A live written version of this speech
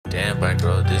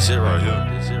Bankroll, this shit right here.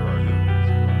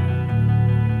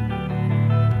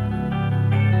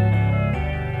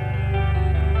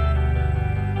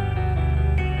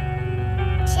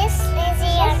 Just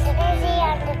Lizzie on the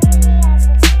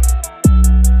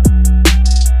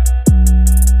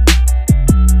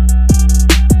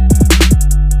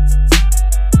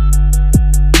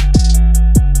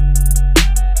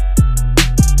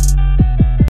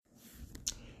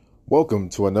Welcome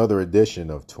to another edition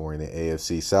of Touring the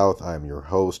AFC South. I'm your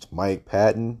host, Mike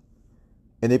Patton.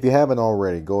 And if you haven't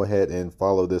already, go ahead and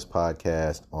follow this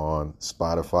podcast on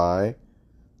Spotify.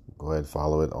 Go ahead and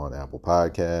follow it on Apple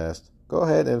Podcasts. Go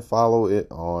ahead and follow it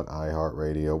on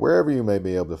iHeartRadio, wherever you may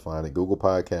be able to find it, Google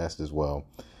Podcast as well.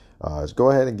 Just go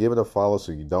ahead and give it a follow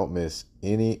so you don't miss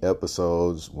any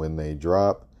episodes when they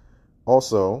drop.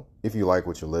 Also, if you like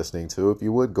what you're listening to, if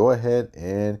you would, go ahead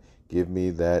and give me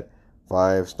that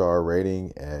 5-star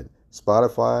rating at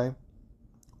Spotify,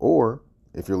 or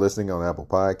if you're listening on Apple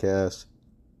Podcasts,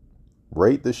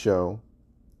 rate the show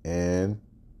and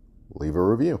leave a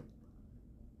review.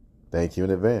 Thank you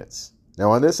in advance.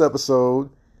 Now, on this episode,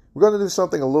 we're going to do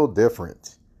something a little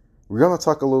different. We're going to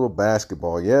talk a little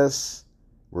basketball. Yes,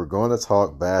 we're going to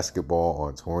talk basketball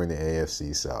on Touring the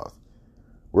AFC South.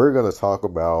 We're going to talk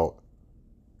about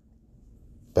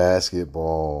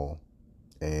basketball,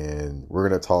 and we're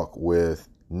going to talk with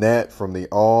Nat from the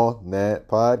All Nat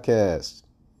podcast.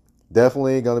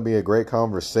 Definitely going to be a great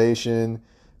conversation.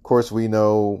 Of course, we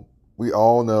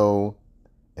all know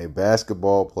a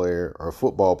basketball player or a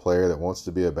football player that wants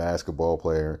to be a basketball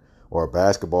player, or a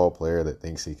basketball player that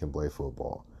thinks he can play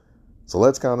football. So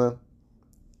let's kind of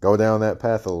go down that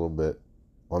path a little bit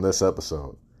on this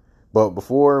episode. But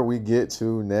before we get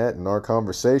to Nat and our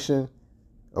conversation,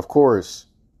 of course,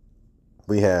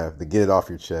 we have the Get It Off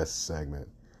Your Chest segment.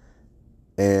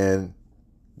 And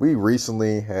we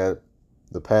recently had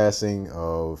the passing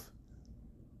of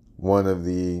one of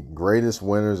the greatest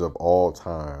winners of all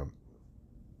time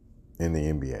in the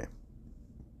NBA.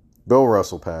 Bill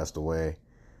Russell passed away.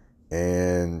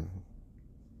 And,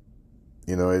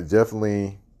 it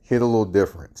definitely hit a little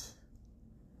different.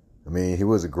 I mean, he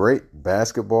was a great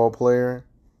basketball player,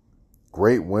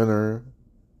 great winner,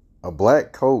 a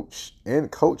black coach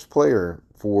and coach player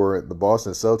for the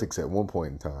Boston Celtics at one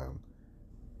point in time.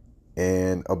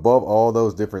 And above all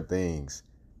those different things,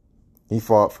 he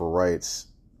fought for rights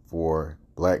for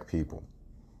black people.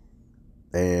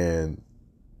 And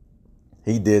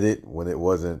he did it when it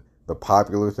wasn't the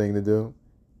popular thing to do.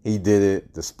 He did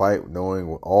it despite knowing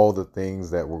all the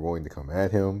things that were going to come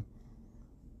at him.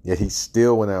 Yet he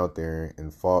still went out there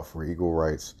and fought for equal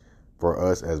rights for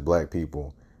us as black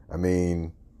people. I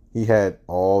mean, he had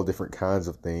all different kinds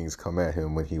of things come at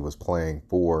him when he was playing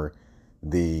for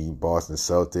the Boston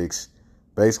Celtics,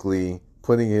 basically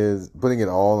putting it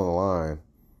all on the line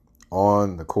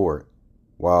on the court,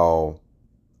 while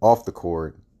off the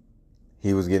court,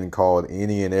 he was getting called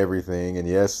any and everything. And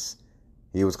yes,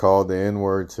 he was called the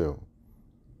N-word too.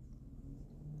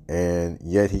 And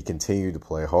yet he continued to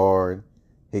play hard.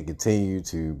 He continued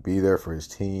to be there for his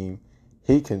team.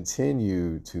 He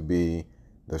continued to be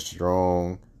the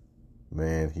strong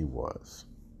man he was.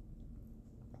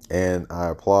 And I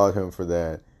applaud him for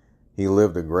that. He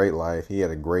lived a great life. He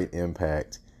had a great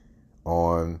impact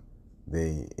on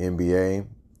the NBA.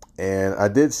 And I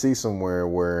did see somewhere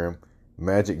where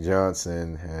Magic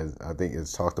Johnson I think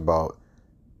it's talked about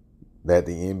that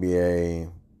the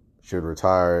NBA should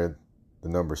retire the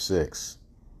number 6.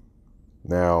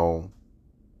 Now,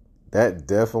 that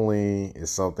definitely is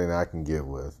something I can get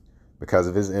with, because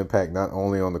of his impact not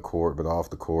only on the court but off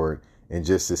the court, and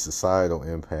just his societal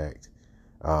impact.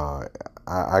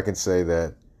 I can say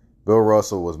that Bill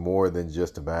Russell was more than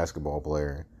just a basketball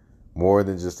player, more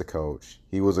than just a coach.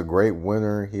 He was a great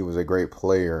winner. He was a great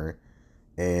player,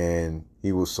 and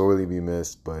he will sorely be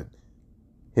missed, but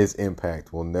his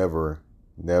impact will never,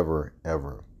 never,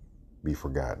 ever be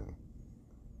forgotten.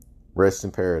 Rest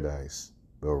in paradise,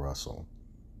 Bill Russell.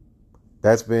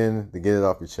 That's been the Get It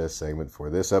Off Your Chest segment for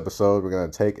this episode. We're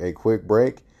going to take a quick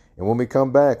break. And when we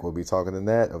come back, we'll be talking to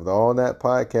Nat of the All Nat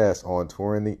podcast on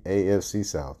Touring the AFC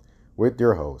South with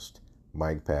your host,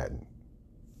 Mike Patton.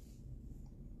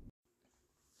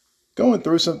 Going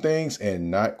through some things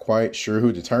and not quite sure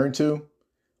who to turn to?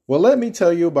 Well, let me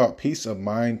tell you about Peace of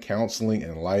Mind Counseling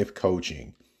and Life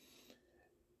Coaching.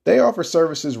 They offer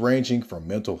services ranging from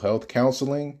mental health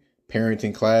counseling,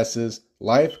 parenting classes,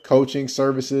 life coaching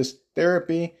services,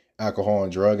 therapy, alcohol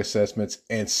and drug assessments,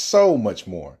 and so much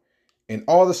more. And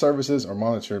all the services are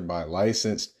monitored by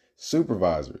licensed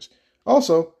supervisors.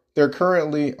 Also, they're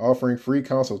currently offering free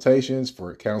consultations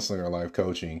for counseling or life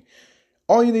coaching.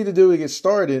 All you need to do to get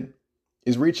started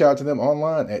is reach out to them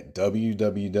online at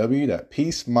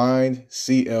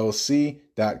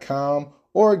www.peacemindclc.com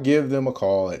or give them a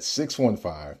call at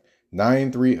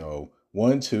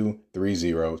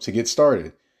 615-930-1230 to get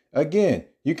started. Again,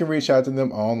 you can reach out to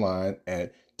them online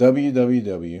at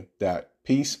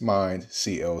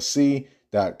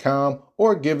www.peacemindclc.com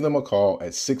or give them a call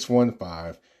at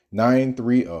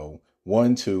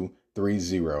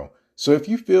 615-930-1230. So if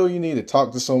you feel you need to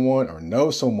talk to someone or know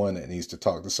someone that needs to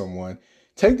talk to someone,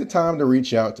 take the time to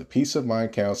reach out to Peace of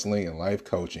Mind Counseling and Life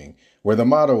Coaching, where the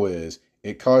motto is,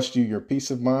 it costs you your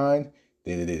peace of mind,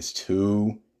 then it is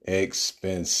too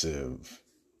expensive.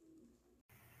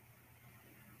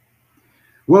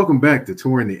 Welcome back to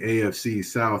Touring the AFC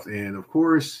South. And of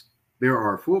course, there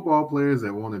are football players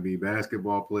that want to be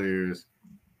basketball players,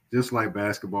 just like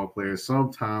basketball players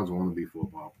sometimes want to be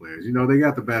football players. You know, they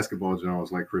got the basketball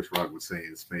Jones, like Chris Rock would say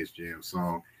in the Space Jam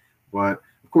song. But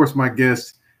of course, my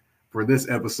guest for this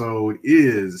episode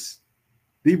is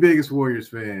the biggest Warriors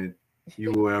fan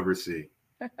you will ever see.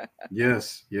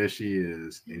 Yes, she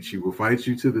is. And she will fight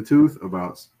you to the tooth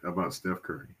about Steph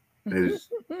Curry. That is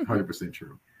 100%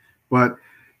 true. But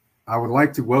I would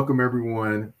like to welcome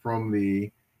everyone from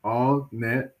the All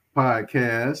Net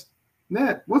podcast.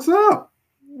 Net, what's up?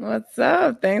 What's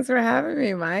up? Thanks for having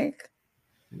me, Mike.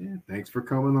 Yeah, thanks for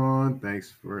coming on.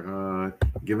 Thanks for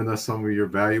giving us some of your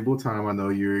valuable time. I know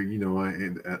you're,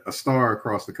 a star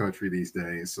across the country these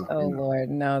days. So, Lord,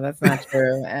 no, that's not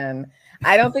true. And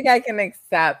I don't think I can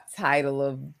accept title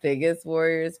of biggest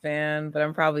Warriors fan, but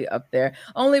I'm probably up there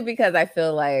only because I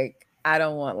feel like I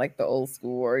don't want like the old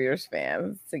school Warriors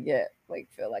fans to feel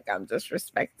like I'm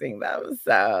disrespecting them.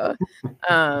 So,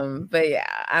 but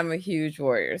yeah, I'm a huge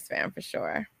Warriors fan for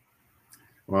sure.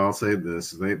 Well, I'll say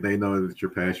this: they know that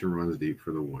your passion runs deep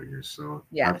for the Warriors, so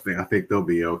yes. I think they'll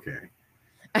be okay.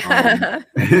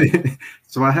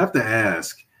 So I have to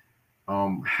ask,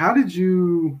 how did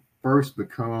you first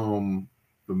become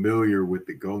familiar with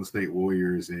the Golden State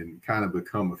Warriors and kind of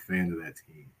become a fan of that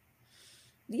team?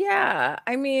 Yeah,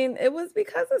 I mean, it was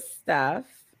because of Steph,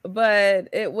 but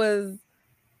it was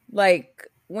like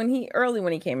when he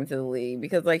came into the league,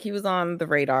 because like he was on the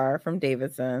radar from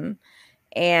Davidson.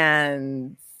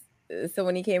 And so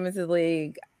when he came into the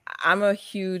league, I'm a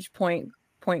huge point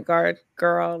guard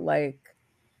girl. Like,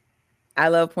 I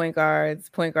love point guards.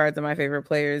 Point guards are my favorite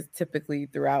players typically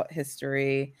throughout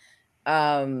history.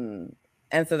 And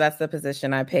so that's the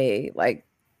position I pay like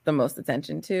the most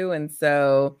attention to. And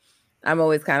so I'm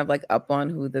always kind of like up on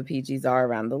who the PGs are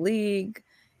around the league.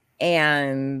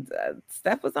 And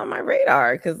Steph was on my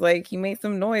radar because like he made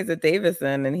some noise at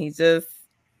Davidson and he just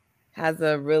has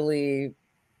a really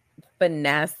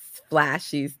finesse,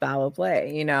 flashy style of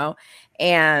play,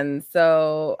 and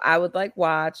so I would like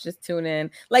watch, just tune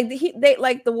in. Like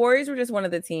the Warriors were just one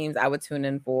of the teams I would tune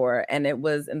in for, and it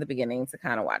was in the beginning to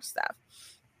kind of watch stuff.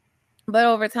 But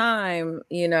over time,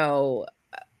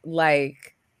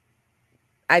 like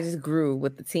I just grew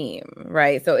with the team,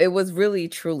 right? So it was really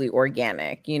truly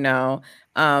organic, I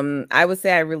would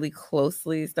say I really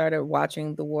closely started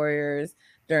watching the Warriors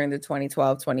during the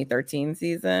 2012-2013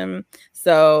 season.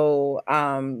 So,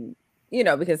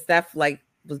 because Steph like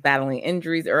was battling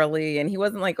injuries early and he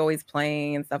wasn't like always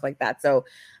playing and stuff like that. So,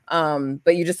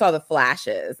 but you just saw the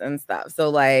flashes and stuff. So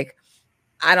like,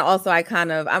 I'm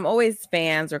always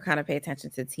fans or kind of pay attention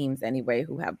to teams anyway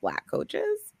who have Black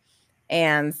coaches.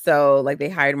 And so like they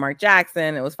hired Mark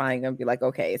Jackson. It was finally going to be like,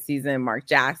 okay, season Mark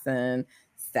Jackson.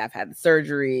 Steph had the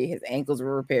surgery. His ankles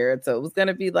were repaired. So it was going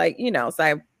to be like, so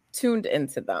I tuned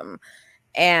into them,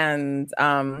 and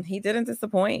he didn't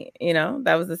disappoint.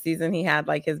 That was the season he had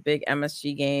like his big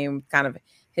MSG game, kind of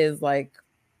his like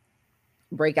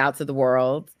breakout to the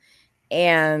world.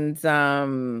 And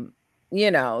so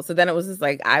then it was just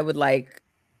like I would like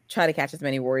try to catch as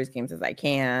many Warriors games as I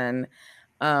can.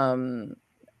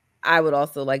 I would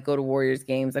also like go to Warriors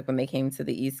games like when they came to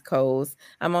the East Coast.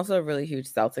 I'm also a really huge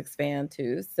Celtics fan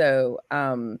too, so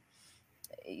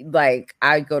like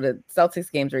I go to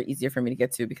Celtics games are easier for me to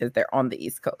get to because they're on the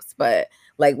East Coast. But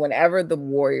like whenever the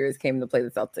Warriors came to play the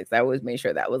Celtics, I always made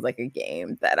sure that was like a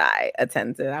game that I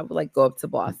attended. I would like go up to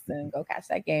Boston, go catch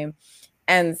that game.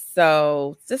 And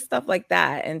so just stuff like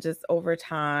that. And just over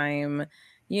time,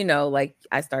 like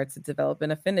I started to develop an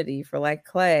affinity for like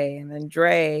Clay and then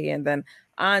Dre, and then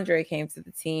Andre came to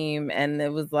the team, and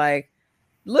it was like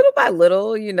little by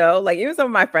little, like even some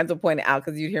of my friends would point it out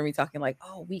because you'd hear me talking like,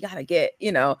 oh, we gotta get,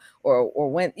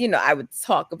 or when, I would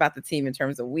talk about the team in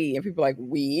terms of we, and people like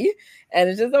we, and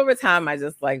it's just over time, I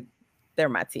just like they're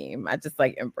my team. I just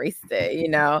like embraced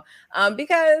it,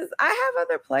 because I have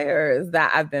other players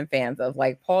that I've been fans of,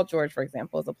 like Paul George, for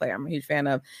example, is a player I'm a huge fan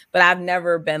of, but I've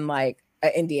never been like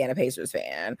an Indiana Pacers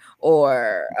fan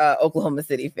or Oklahoma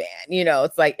City fan.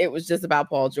 It's like it was just about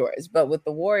Paul George. But with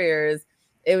the Warriors,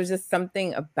 it was just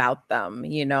something about them,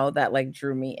 that like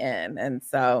drew me in. And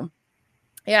so,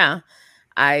 yeah,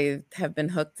 I have been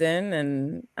hooked in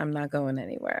and I'm not going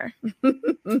anywhere.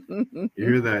 You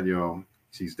hear that, y'all?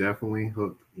 She's definitely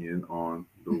hooked in on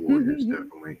the Warriors,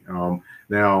 definitely.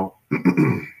 Now,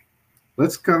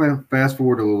 let's kind of fast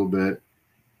forward a little bit.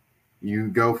 You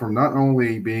go from not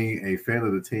only being a fan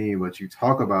of the team, but you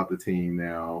talk about the team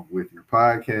now with your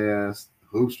podcast,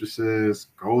 Hoopstresses,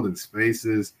 Golden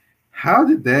Spaces. How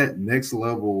did that next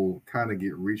level kind of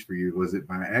get reached for you? Was it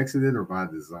by accident or by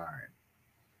design?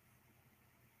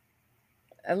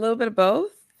 A little bit of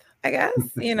both, I guess.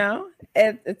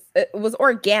 It was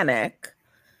organic,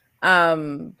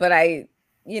 but I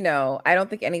don't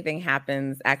think anything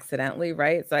happens accidentally,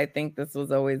 right? So I think this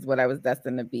was always what I was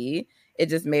destined to be. It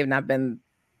just may have not been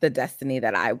the destiny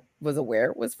that I was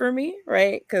aware was for me,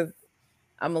 right? Because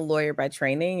I'm a lawyer by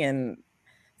training, and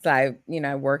so I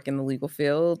work in the legal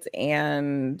field,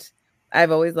 and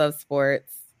I've always loved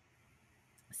sports,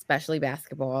 especially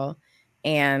basketball.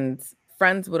 And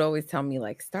friends would always tell me,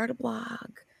 like, start a blog,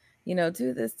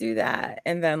 do this, do that.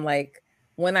 And then like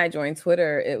when I joined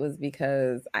Twitter, it was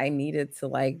because I needed to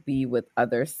like be with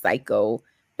other psycho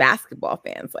basketball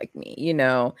fans like me.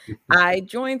 I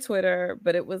joined Twitter,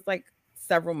 but it was like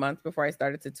several months before I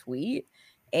started to tweet.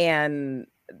 And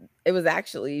it was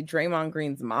actually Draymond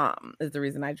Green's mom is the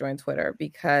reason I joined Twitter,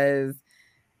 because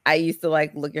I used to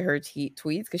like look at her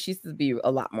tweets because she used to be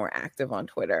a lot more active on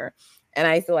Twitter. And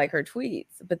I used to like her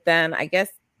tweets. But then I guess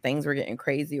things were getting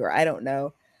crazy, or I don't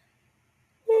know.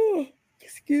 Oh,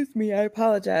 excuse me, I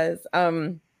apologize.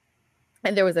 And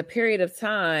there was a period of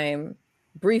time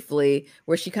briefly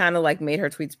where she kind of like made her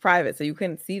tweets private. So you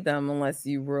couldn't see them unless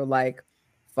you were like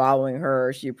following her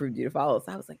or she approved you to follow.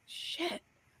 So I was like, shit.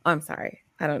 Oh, I'm sorry.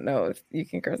 I don't know if you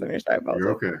can curse on your show.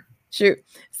 You're okay. Shoot.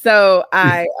 So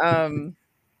I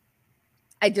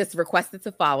just requested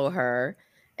to follow her.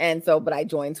 And so, but I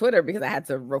joined Twitter because I had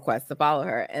to request to follow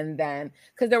her. And then,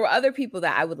 because there were other people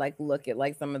that I would like look at,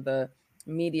 like some of the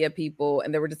media people,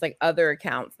 and there were just like other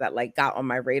accounts that like got on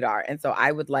my radar. And so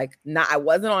I would like, I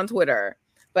wasn't on Twitter,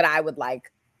 but I would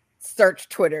like search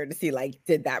Twitter to see like,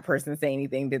 did that person say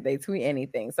anything? Did they tweet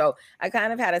anything? So I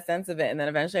kind of had a sense of it. And then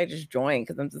eventually I just joined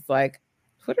because I'm just like,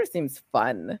 Twitter seems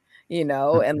fun,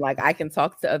 and like I can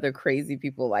talk to other crazy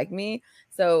people like me.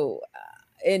 So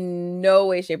in no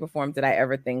way, shape, or form did I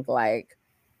ever think like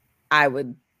I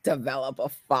would develop a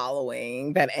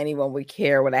following that anyone would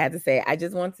care what I had to say. I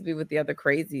just want to be with the other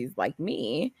crazies like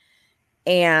me.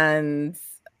 And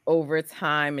over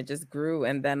time, it just grew.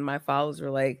 And then my followers were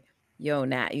like, yo,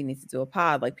 Nat, you need to do a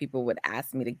pod. Like people would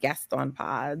ask me to guest on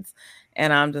pods.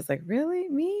 And I'm just like, really?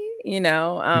 Me? And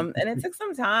it took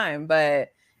some time, but,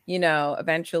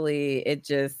 eventually it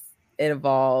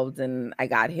evolved and I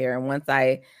got here. And once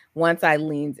I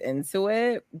leaned into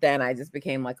it, then I just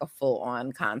became like a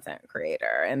full-on content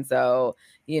creator. And so,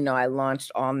 I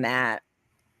launched on that.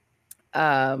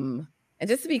 And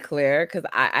just to be clear, because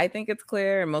I think it's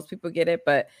clear and most people get it,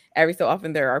 but every so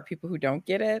often there are people who don't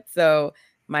get it. So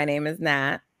my name is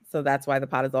Nat. So that's why the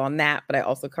pod is all Nat, but I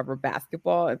also cover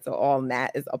basketball. And so all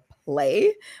Nat is a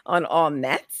play on all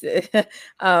nets.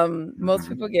 Most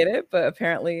people get it, but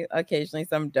apparently occasionally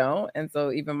some don't. And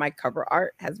so even my cover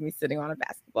art has me sitting on a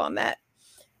basketball net.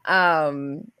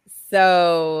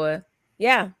 So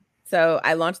yeah. So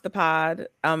I launched the pod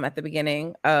at the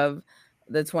beginning of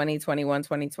the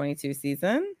 2021-2022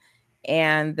 season.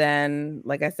 And then,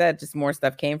 like I said, just more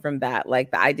stuff came from that. Like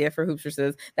the idea for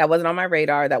Hoopstresses, that wasn't on my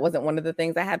radar. That wasn't one of the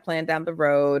things I had planned down the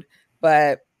road.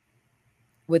 But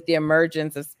with the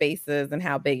emergence of Spaces and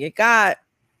how big it got,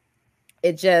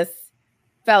 it just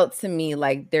felt to me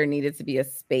like there needed to be a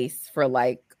space for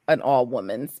like an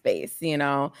all-woman space,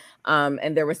 and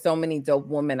there were so many dope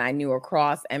women I knew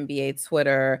across NBA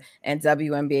Twitter and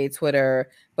WNBA Twitter,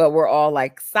 but we're all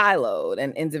like siloed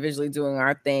and individually doing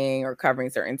our thing or covering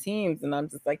certain teams. And I'm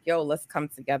just like, yo, let's come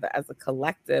together as a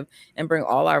collective and bring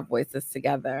all our voices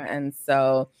together. And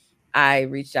so I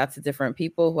reached out to different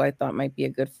people who I thought might be a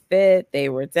good fit. They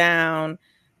were down,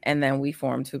 and then we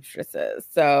formed Hoopstresses.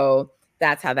 So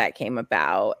that's how that came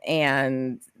about.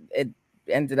 And it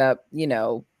ended up,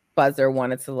 Buzzer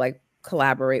wanted to like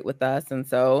collaborate with us. And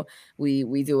so we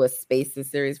do a Spaces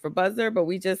series for Buzzer, but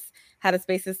we just had a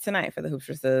Spaces tonight for the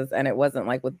Hoopstresses. And it wasn't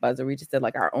like with Buzzer, we just did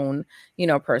like our own,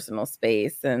 personal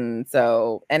space. And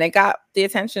so, and it got the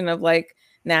attention of like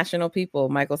national people.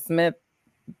 Michael Smith,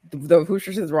 the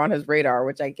Hoosiers were on his radar,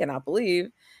 which I cannot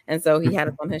believe. And so he had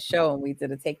us on his show and we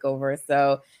did a takeover.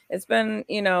 So it's been,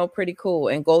 pretty cool.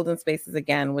 And Golden Spaces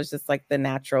again was just like the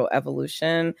natural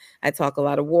evolution. I talk a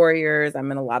lot of Warriors.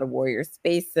 I'm in a lot of Warrior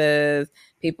spaces.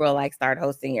 People are like, start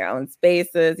hosting your own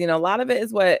spaces. A lot of it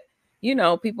is what,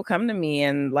 people come to me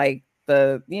and like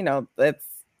it's,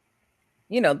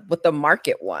 what the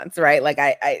market wants, right? Like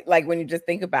I like when you just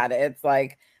think about it, it's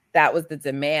like that was the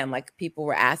demand. Like people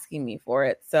were asking me for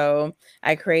it. So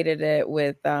I created it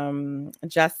with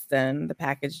Justin, the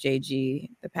package JG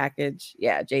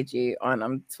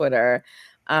on Twitter,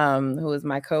 who is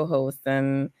my co-host,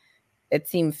 and it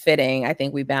seemed fitting. I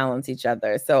think we balance each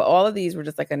other. So all of these were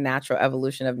just like a natural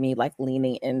evolution of me like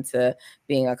leaning into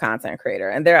being a content creator.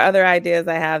 And there are other ideas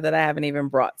I have that I haven't even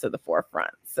brought to the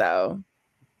forefront. So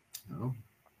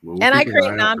and I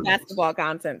create non-basketball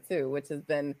content too, which has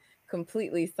been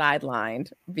completely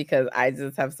sidelined because I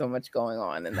just have so much going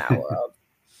on in that world.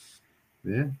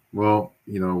 Yeah. Well,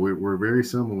 we're very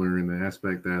similar in the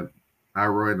aspect that I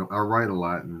write a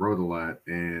lot and wrote a lot,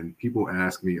 and people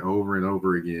ask me over and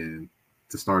over again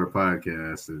to start a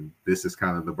podcast, and this is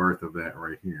kind of the birth of that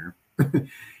right here.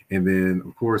 And then,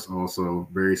 of course, also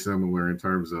very similar in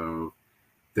terms of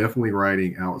definitely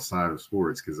writing outside of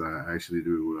sports, because I actually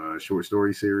do a short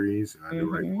story series and I do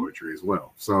write poetry as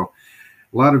well. So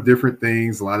a lot of different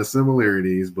things, a lot of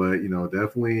similarities, but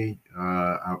definitely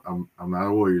I'm not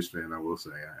a Warriors fan. I will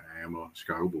say I am a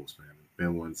Chicago Bulls fan. I've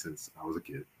been one since I was a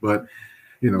kid. But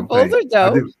the Bulls are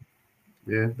dope.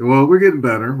 Yeah, well, we're getting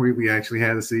better. We actually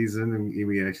had a season and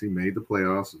we actually made the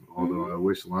playoffs. Although I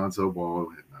wish Lonzo Ball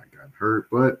had not gotten hurt,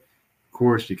 but of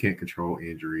course you can't control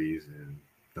injuries and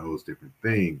those different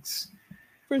things.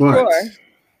 For sure.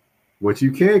 What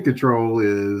you can control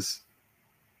is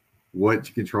what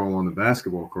you control on the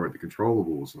basketball court, the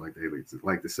controllables, like they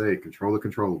like to say, control the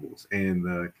controllables. And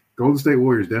the Golden State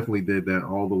Warriors definitely did that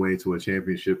all the way to a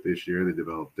championship this year. They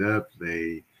developed depth.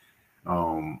 They,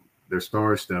 their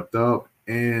stars stepped up,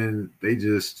 and they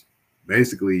just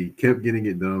basically kept getting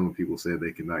it done when people said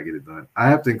they could not get it done. I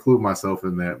have to include myself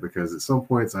in that because at some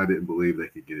points I didn't believe they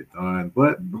could get it done.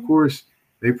 But of course,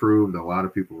 they proved a lot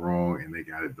of people wrong, and they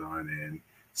got it done. And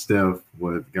Steph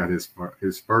got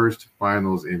his first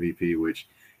Finals MVP, which,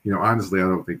 honestly, I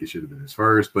don't think it should have been his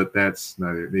first, but that's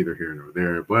neither here nor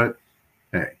there. But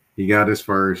hey, he got his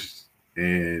first,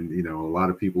 and a lot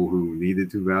of people who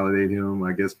needed to validate him,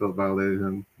 I guess, felt validated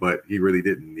him, but he really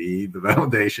didn't need the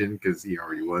validation because he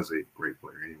already was a great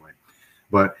player anyway.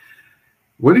 But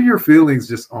what are your feelings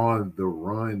just on the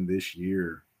run this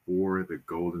year for the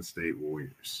Golden State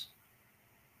Warriors?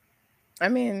 I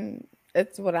mean,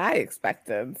 it's what I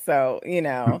expected. So,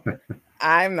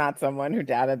 I'm not someone who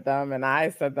doubted them. And I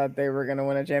said that they were going to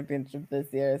win a championship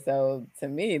this year. So to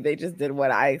me, they just did what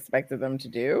I expected them to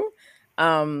do.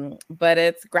 But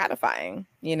it's gratifying,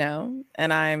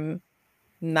 and I'm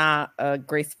not a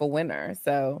graceful winner.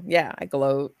 So yeah, I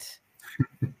gloat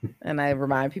and I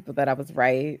remind people that I was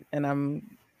right. And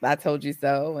I told you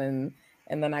so. And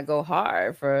then I go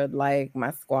hard for like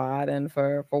my squad and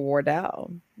for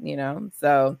Wardell,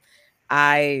 so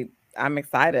I'm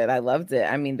excited. I loved it.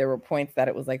 I mean, there were points that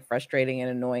it was like frustrating and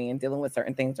annoying and dealing with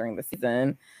certain things during the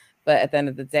season. But at the end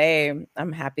of the day,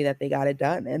 I'm happy that they got it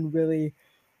done and really,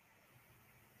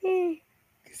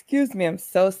 excuse me, I'm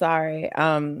so sorry.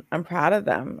 I'm proud of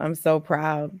them. I'm so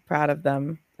proud of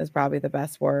them is probably the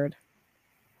best word.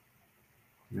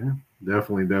 Yeah,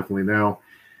 definitely. Now,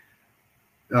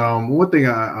 one thing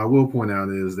I will point out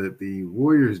is that the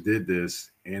Warriors did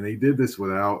this, and they did this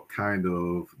without kind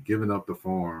of giving up the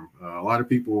farm. A lot of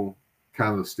people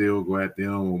kind of still go at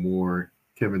them or more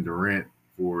Kevin Durant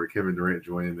for Kevin Durant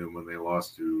joining them when they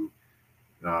lost to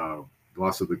the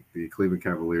Cleveland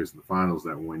Cavaliers in the finals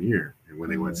that one year and when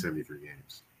they won 73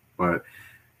 games. But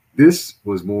this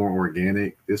was more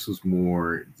organic. This was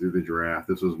more through the draft.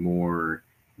 This was more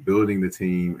building the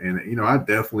team. And, I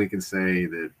definitely can say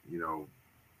that,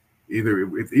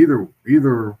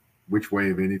 either which way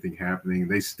of anything happening,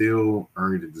 they still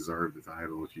earned and deserved the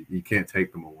title. You can't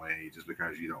take them away just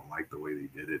because you don't like the way they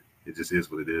did it. It just is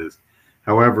what it is.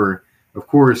 However, of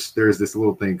course, there's this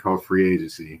little thing called free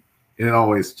agency, and it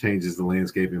always changes the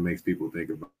landscape and makes people think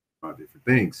about different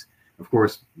things. Of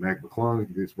course, Mac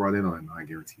McClung gets brought in on a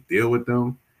non-guaranteed deal with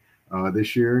them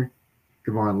this year.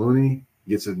 Kevon Looney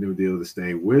gets a new deal to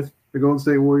stay with the Golden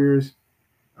State Warriors.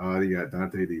 You got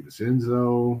Dante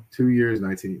DiVincenzo, 2 years,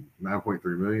 9.3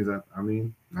 million. I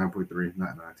mean, 9.3,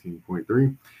 not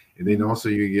 19.3. And then also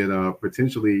you get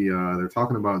potentially they're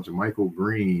talking about JaMychal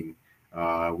Green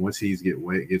once he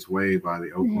gets waived by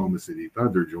the Oklahoma City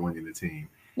Thunder joining the team.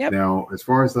 Yep. Now, as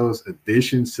far as those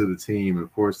additions to the team,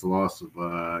 of course, the loss of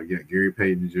Gary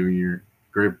Payton Jr.,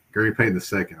 Gary Payton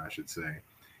II, I should say,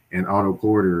 and Otto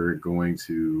Porter going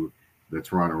to the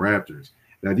Toronto Raptors.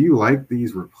 Now, do you like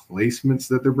these replacements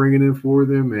that they're bringing in for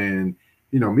them? And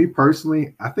me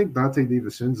personally, I think Dante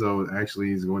DiVincenzo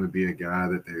actually is going to be a guy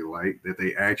that they like, that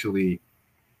they actually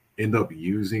end up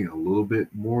using a little bit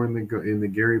more in the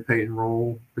Gary Payton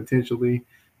role potentially.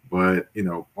 But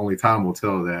only time will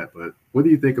tell that. But what do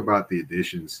you think about the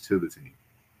additions to the team?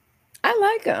 I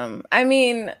like them. I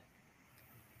mean,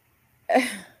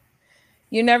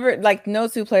 you never like no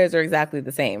two players are exactly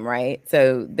the same, right?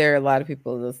 So there are a lot of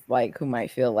people just like who might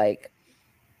feel like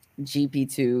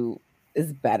GP2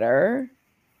 is better,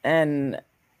 and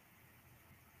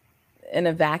in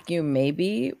a vacuum,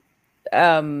 maybe.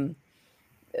 But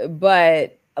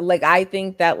like I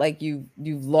think that like you've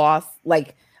lost,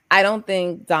 like I don't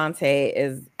think Dante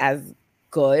is as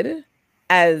good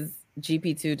as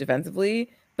GP2 defensively,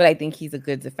 but I think he's a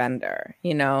good defender,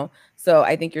 So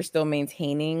I think you're still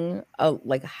maintaining a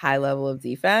like high level of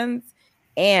defense,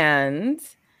 and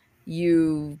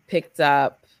you picked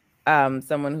up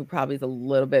someone who probably is a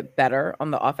little bit better on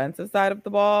the offensive side of the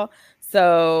ball.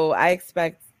 So I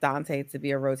expect Dante to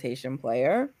be a rotation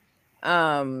player.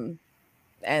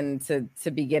 And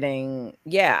to be getting,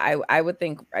 I would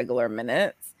think regular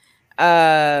minutes.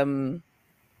 I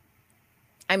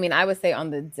mean, I would say on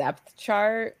the depth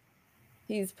chart,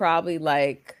 he's probably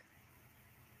like,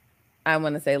 I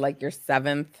want to say like your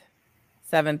seventh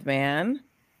man,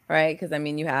 right? Because I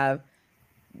mean, you have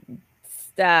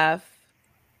Steph,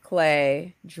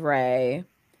 Clay, Dre,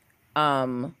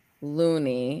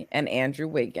 Looney, and Andrew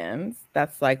Wiggins.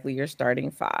 That's likely your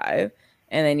starting five.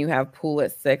 And then you have Poole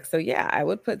at 6. So yeah, I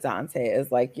would put Dante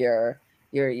as like your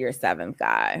seventh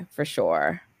guy for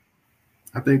sure.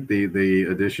 I think the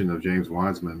addition of James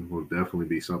Wiseman will definitely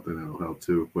be something that will help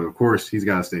too. But of course, he's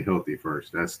got to stay healthy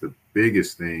first. That's the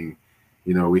biggest thing.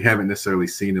 We haven't necessarily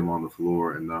seen him on the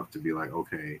floor enough to be like,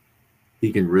 okay,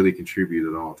 he can really contribute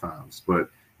at all times. But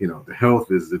the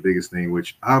health is the biggest thing,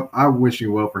 which I wish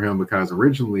you well for him, because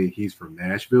originally he's from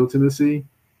Nashville, Tennessee.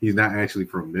 He's not actually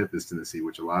from Memphis, Tennessee,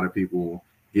 which a lot of people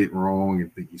get wrong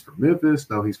and think he's from Memphis.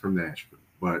 No, he's from Nashville.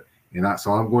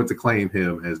 So I'm going to claim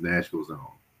him as Nashville's own.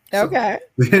 Okay.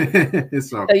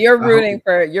 So you're rooting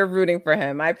for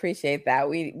him. I appreciate that.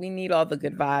 We need all the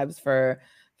good vibes for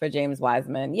James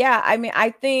Wiseman. Yeah, I mean, I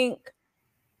think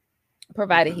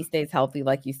provided he stays healthy,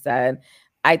 like you said,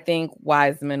 I think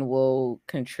Wiseman will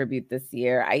contribute this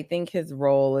year. I think his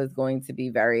role is going to be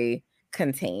very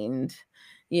contained,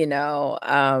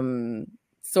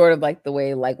 sort of like the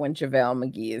way like when JaVale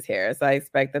McGee is here. So I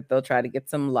expect that they'll try to get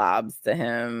some lobs to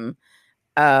him.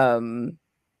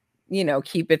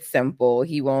 Keep it simple.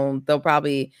 He'll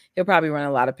probably run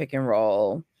a lot of pick and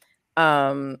roll.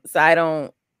 So I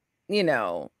don't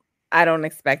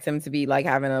expect him to be like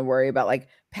having to worry about like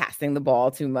passing the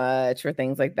ball too much or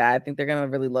things like that. I think they're going to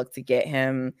really look to get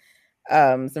him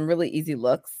some really easy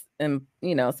looks and,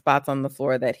 spots on the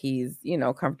floor that he's,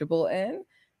 comfortable in.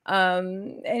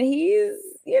 And he's,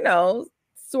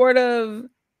 sort of,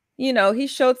 he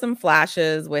showed some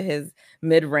flashes with his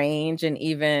mid-range and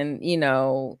even,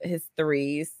 his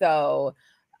threes. So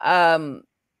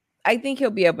I think he'll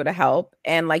be able to help.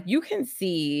 And like you can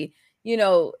see,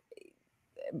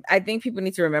 I think people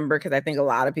need to remember, because I think a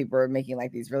lot of people are making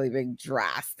like these really big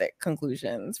drastic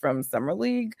conclusions from Summer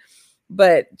League,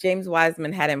 but James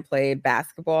Wiseman hadn't played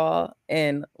basketball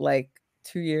in like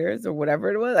 2 years or whatever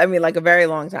it was. I mean, like a very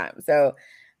long time. So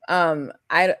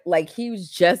I like he was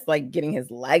just like getting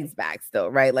his legs back still,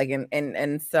 right? Like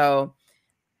and so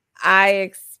I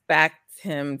expect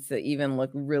him to even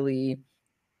look really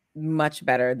much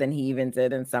better than he even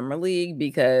did in Summer League,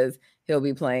 because he'll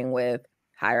be playing with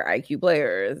higher IQ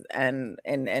players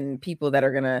and people that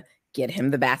are gonna get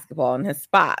him the basketball in his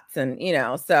spots, and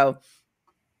so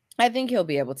I think he'll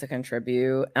be able to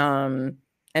contribute. And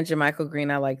JaMychal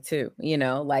Green I like too.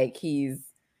 Like he's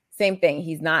same thing.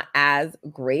 He's not as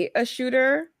great a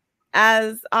shooter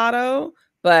as Otto,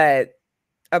 but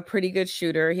a pretty good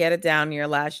shooter. He had a down year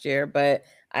last year, but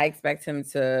I expect him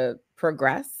to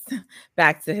progress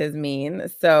back to his mean.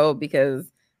 So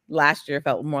because last year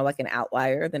felt more like an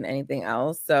outlier than anything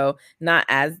else. So not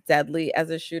as deadly as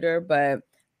a shooter, but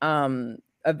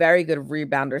a very good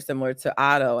rebounder similar to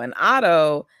Otto. And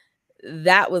Otto,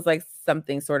 that was like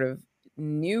something sort of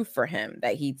new for him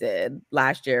that he did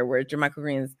last year, where JaMychal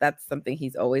Green, that's something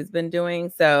he's always been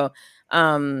doing. So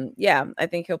I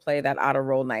think he'll play that Otto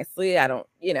role nicely.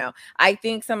 I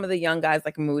think some of the young guys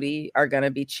like Moody are going to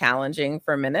be challenging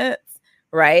for minutes,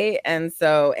 right? And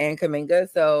Kuminga.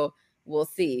 So we'll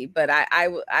see. But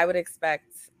I would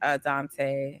expect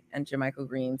Dante and JaMychal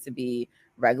Green to be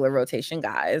regular rotation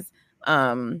guys.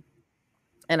 And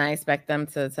I expect them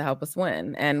to help us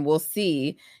win. And we'll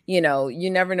see. You know, you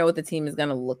never know what the team is going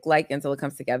to look like until it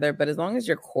comes together. But as long as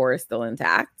your core is still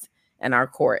intact, and our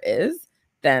core is,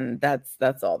 then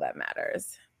that's all that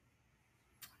matters.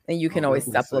 And you can always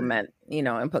supplement, you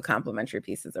know, and put complementary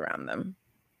pieces around them.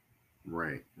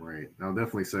 Right. I'll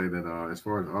definitely say that as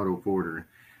far as Otto Porter,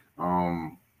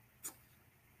 I'm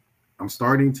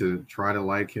starting to try to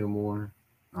like him more.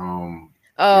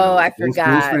 I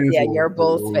forgot. Yeah, you're a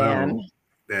Bulls fan.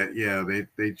 That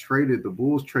they traded, the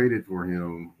Bulls traded for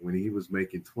him when he was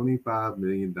making $25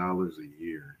 million a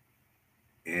year.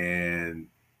 And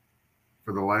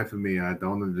for the life of me, I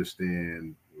don't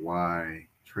understand why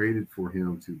traded for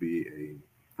him to be a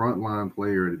frontline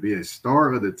player, to be a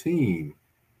star of the team,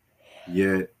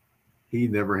 yet he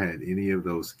never had any of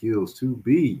those skills to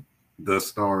be the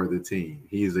star of the team.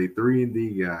 He is a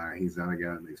 3-and-D guy. He's not a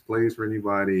guy that makes plays for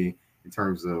anybody in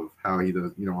terms of how he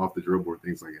does, you know, off the dribble or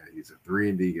things like that. He's a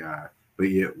 3-and-D guy, but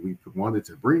yet we wanted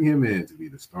to bring him in to be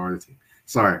the star of the team.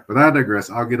 Sorry, but I digress.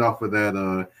 I'll get off of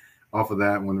that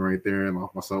one right there and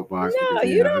off my soapbox. No,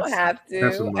 you don't have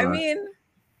to. I mean,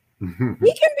 he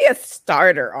can be a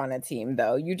starter on a team,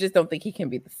 though. You just don't think he can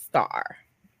be the star.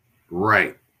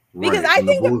 Right. Because I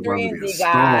think of 3-and-D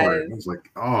guys. I was like,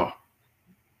 oh.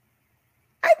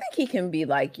 I think he can be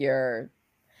like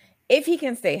if he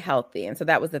can stay healthy. And so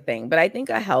that was the thing. But I think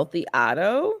a healthy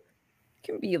Otto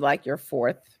can be like your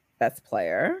fourth best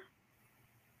player.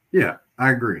 Yeah,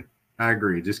 I agree.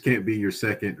 Just can't be your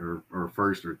second or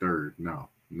first or third. No.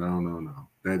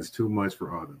 That's too much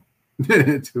for Otto.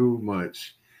 Too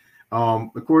much.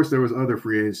 Of course, there was other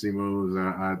free agency moves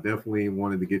I definitely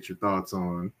wanted to get your thoughts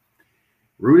on.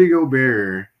 Rudy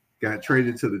Gobert got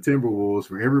traded to the Timberwolves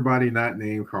for everybody not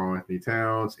named Karl-Anthony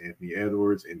Towns, Anthony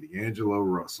Edwards, and D'Angelo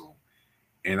Russell.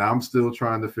 And I'm still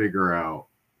trying to figure out,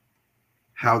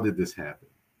 how did this happen?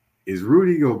 Is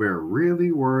Rudy Gobert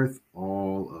really worth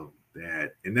all of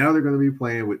that? And now they're going to be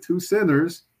playing with two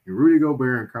centers, Rudy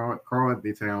Gobert and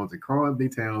Karl-Anthony Towns. And Karl-Anthony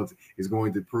Towns is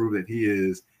going to prove that he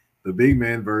is the big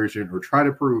man version, or try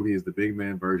to prove he is the big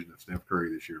man version of Steph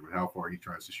Curry this year with how far he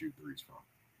tries to shoot threes from.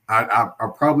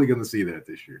 I'm probably going to see that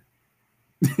this year.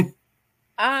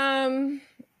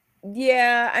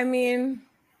 Yeah, I mean,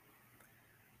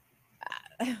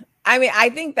 I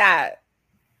think that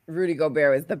Rudy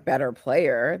Gobert is the better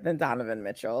player than Donovan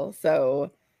Mitchell.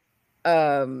 So,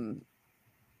 you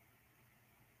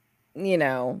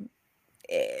know,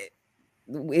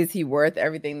 is he worth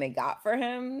everything they got for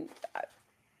him?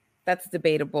 That's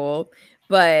debatable.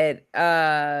 But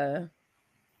I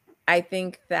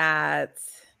think that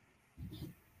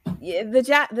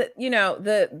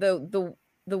the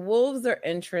Wolves are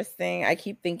interesting. I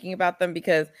keep thinking about them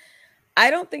because I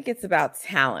don't think it's about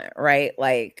talent, right?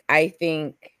 Like, I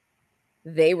think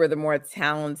they were the more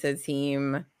talented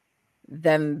team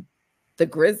than the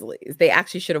Grizzlies. They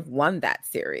actually should have won that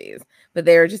series, but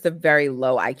they are just a very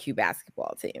low IQ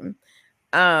basketball team.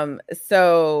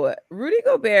 So Rudy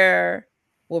Gobert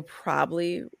will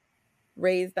probably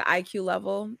raise the IQ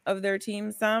level of their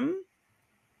team some,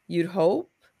 you'd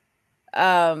hope.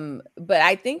 But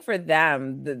I think for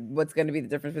them, what's going to be the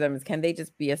difference for them is, can they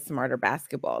just be a smarter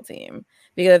basketball team?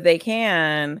 Because if they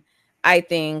can, I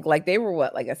think, like, they were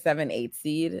like a 7-8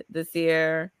 seed this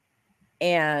year,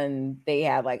 and they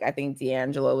had, like, I think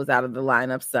D'Angelo was out of the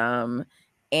lineup some,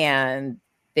 and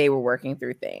they were working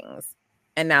through things,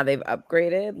 and now they've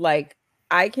upgraded. Like,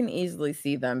 I can easily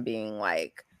see them being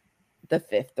like the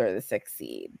 5th or the 6th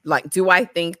seed. Like, do I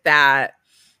think that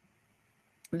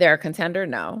they're a contender?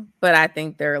 No, but I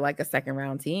think they're like a second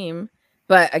round team.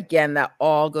 But again, that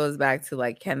all goes back to,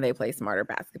 like, can they play smarter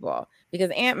basketball?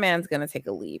 Because Ant-Man's going to take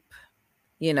a leap.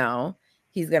 You know,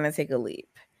 he's going to take a leap.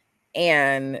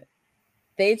 And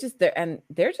they're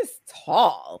just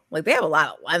tall. Like, they have a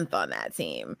lot of length on that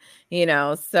team, you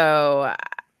know? So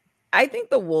I think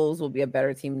the Wolves will be a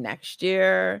better team next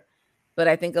year. But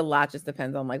I think a lot just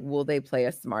depends on, like, will they play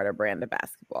a smarter brand of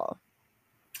basketball?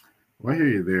 Well, I hear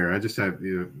you there. I just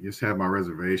have my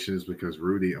reservations because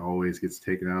Rudy always gets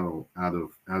taken out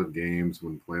of games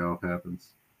when playoff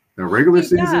happens. Now, regular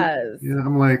season, yeah,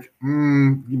 I'm like,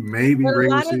 maybe. But a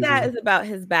lot of that is about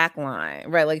his back line,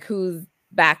 right? Like, who's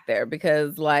back there?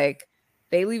 Because, like,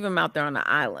 they leave him out there on the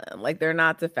island. Like, they're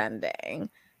not defending.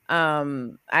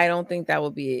 I don't think that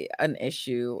will be an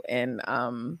issue in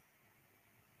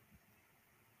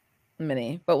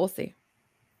many, but we'll see.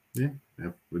 Yeah,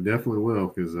 we definitely will,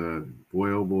 because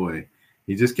boy, oh boy,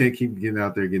 he just can't keep getting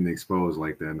out there getting exposed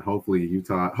like that. And hopefully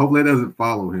that doesn't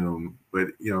follow him.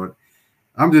 But, you know,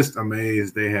 I'm just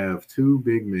amazed they have two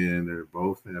big men that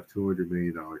both have $200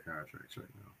 million contracts right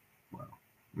now. Wow.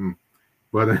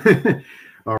 But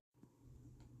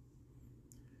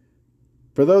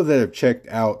For those that have checked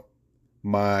out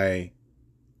my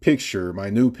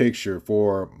new picture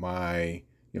for my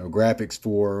graphics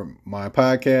for my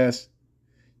podcast,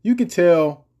 you can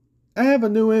tell I have a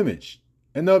new image,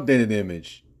 an updated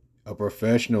image, a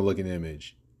professional looking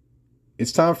image.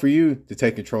 It's time for you to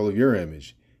take control of your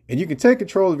image. And you can take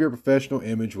control of your professional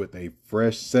image with a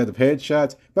fresh set of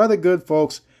headshots by the good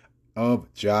folks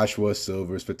of Joshua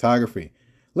Silvers Photography.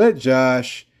 Let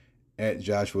Josh at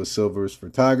Joshua Silvers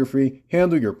Photography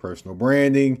handle your personal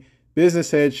branding,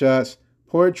 business headshots,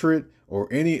 portrait, or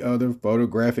any other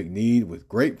photographic need with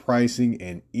great pricing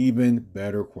and even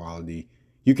better quality.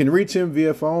 You can reach him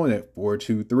via phone at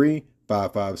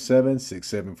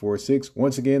 423-557-6746.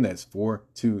 Once again, that's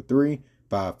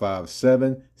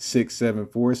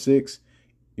 423-557-6746.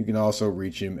 You can also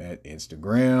reach him at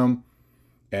Instagram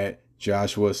at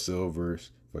Joshua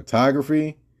Silvers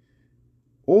Photography,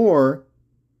 or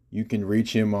you can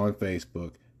reach him on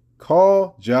Facebook.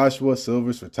 Call Joshua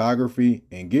Silvers Photography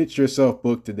and get yourself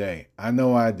booked today. I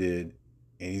know I did,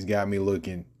 and he's got me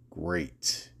looking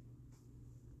great.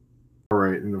 All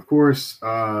right, and of course,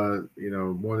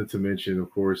 wanted to mention, of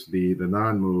course, the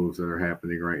non-moves that are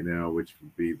happening right now, which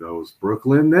would be those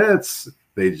Brooklyn Nets.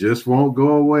 They just won't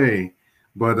go away.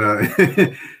 But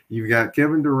you've got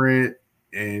Kevin Durant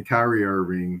and Kyrie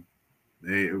Irving.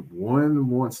 One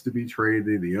wants to be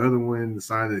traded, the other one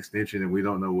signed an extension, and we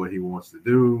don't know what he wants to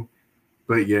do.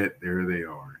 But yet, there they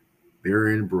are. They're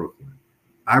in Brooklyn.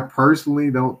 I personally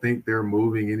don't think they're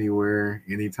moving anywhere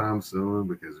anytime soon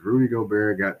because Rudy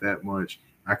Gobert got that much.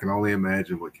 I can only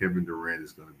imagine what Kevin Durant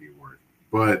is going to be worth.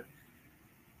 But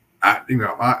I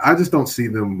just don't see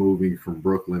them moving from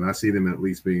Brooklyn. I see them at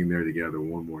least being there together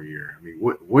one more year. I mean,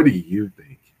 what do you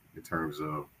think in terms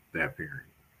of that pairing?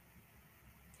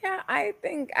 Yeah, I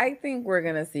think we're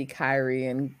gonna see Kyrie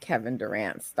and Kevin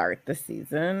Durant start the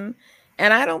season,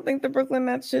 and I don't think the Brooklyn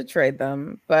Nets should trade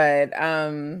them, but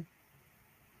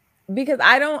because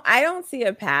I don't see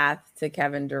a path to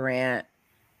Kevin Durant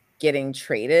getting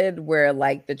traded where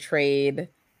like the trade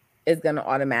is gonna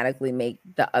automatically make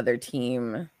the other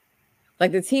team,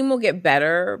 like the team will get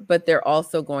better, but they're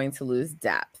also going to lose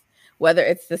depth. Whether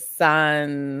it's the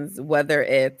Suns, whether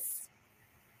it's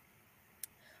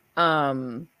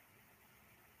the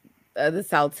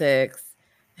Celtics,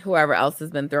 whoever else has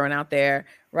been thrown out there,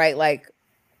 right? Like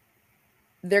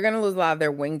they're going to lose a lot of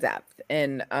their wing depth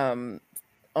in on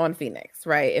Phoenix,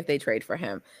 right? If they trade for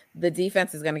him, the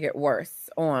defense is going to get worse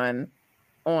on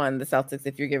the Celtics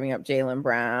if you're giving up Jaylen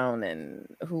Brown and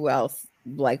who else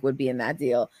like would be in that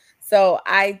deal. So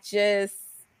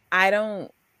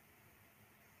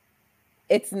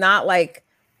it's not like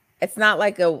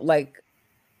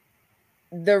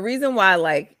the reason why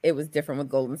like it was different with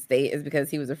Golden State is because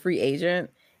he was a free agent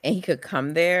and he could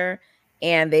come there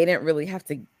and they didn't really have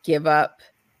to give up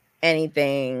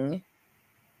anything.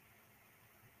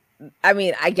 I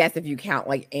mean, I guess if you count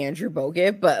like Andrew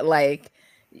Bogut, but like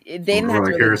they didn't have to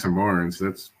really... Harrison Barnes.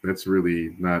 That's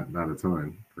really not a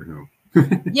ton for him.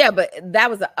 Yeah, but that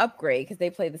was an upgrade because they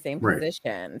play the same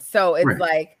position. So it's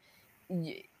like,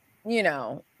 you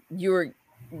know, you were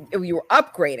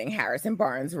upgrading Harrison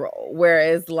Barnes' role,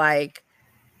 whereas like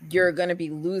you're going to be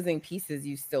losing pieces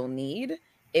you still need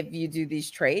if you do these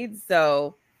trades.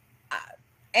 So,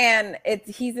 and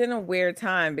he's in a weird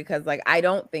time because like I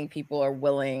don't think people are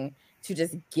willing to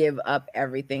just give up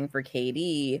everything for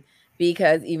KD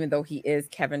because even though he is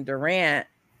Kevin Durant,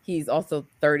 he's also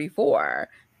 34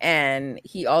 and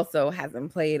he also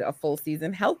hasn't played a full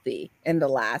season healthy in the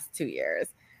last 2 years,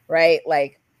 right?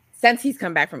 Like since he's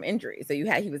come back from injury. So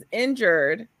he was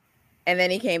injured and then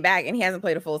he came back and he hasn't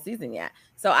played a full season yet.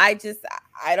 So I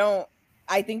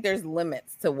think there's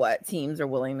limits to what teams are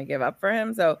willing to give up for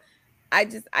him. So I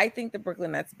think the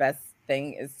Brooklyn Nets' best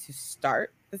thing is to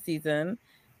start the season.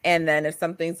 And then if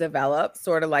something's developed,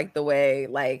 sort of like the way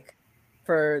like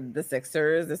for the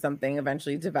Sixers, if something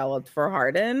eventually developed for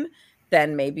Harden,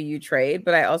 then maybe you trade.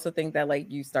 But I also think that like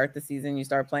you start the season, you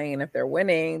start playing, and if they're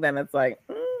winning, then it's like,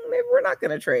 maybe we're not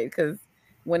going to trade because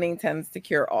winning tends to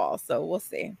cure all. So we'll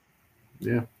see.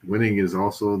 Yeah, winning is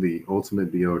also the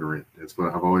ultimate deodorant. That's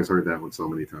what I've always heard that one so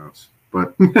many times.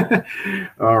 But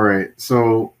all right,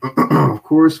 so of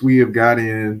course we have got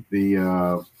in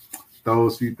the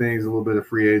those few things, a little bit of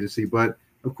free agency, but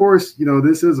of course, you know,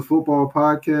 this is a football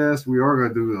podcast. We are going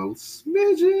to do a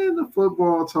smidgen of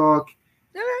football talk.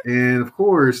 And of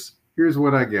course, here's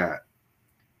what I got.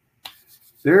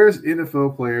 There's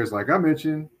NFL players, like I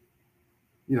mentioned,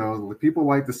 people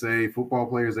like to say football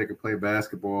players, they could play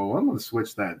basketball. I'm going to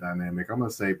switch that dynamic. I'm going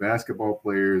to say basketball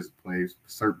players play a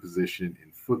certain position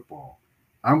in football.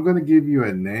 I'm going to give you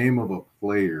a name of a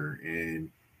player, and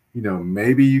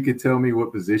maybe you can tell me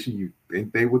what position you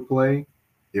think they would play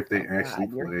if they actually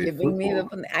God, you're play giving me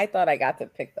football. I thought I got to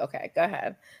pick. Okay, go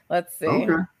ahead. Let's see.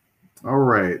 Okay. All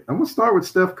right. I'm going to start with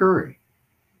Steph Curry.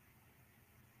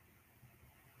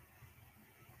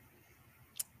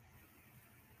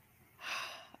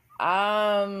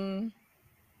 I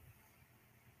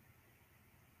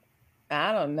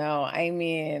don't know. I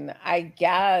mean, I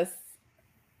guess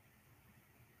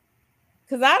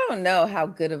because I don't know how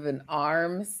good of an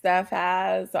arm Steph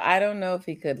has. So I don't know if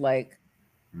he could like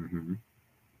Mm-hmm.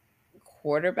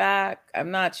 quarterback.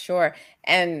 I'm not sure.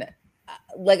 And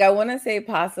like I want to say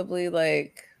possibly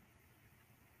like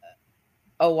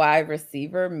a wide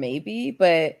receiver, maybe,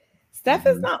 but Steph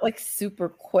is Mm-hmm. not like super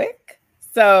quick.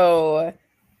 So,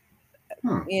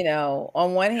 Huh.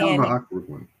 on one Kind of hand, an awkward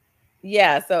one.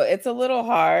 yeah, so it's a little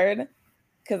hard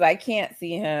because I can't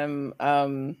see him.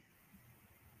 And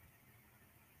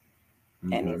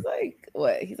Mm-hmm. he's like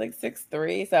what? He's like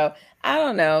 6'3". So I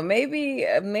don't know. Maybe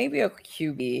a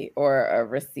QB or a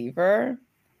receiver,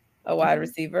 a wide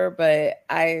receiver. But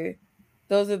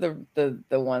those are the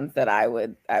ones that I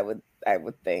would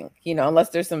think. Unless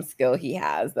there's some skill he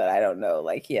has that I don't know.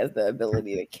 Like he has the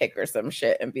ability to kick or some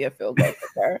shit and be a field goal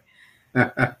kicker.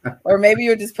 Or maybe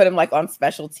you just put him like on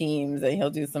special teams and he'll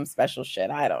do some special shit.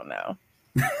 I don't know.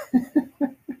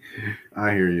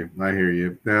 I hear you. I hear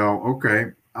you. Now,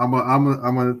 okay, I'm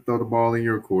gonna throw the ball in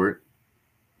your court.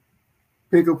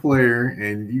 Pick a player,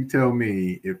 and you tell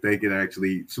me if they could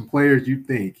actually some players you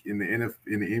think in the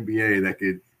NBA that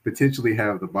could potentially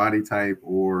have the body type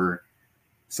or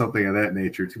something of that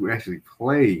nature to actually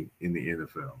play in the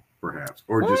NFL, perhaps,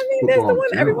 or Well, I just mean, there's the football in one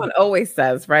general. everyone always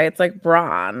says, right? It's like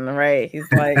Braun, right?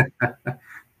 He's like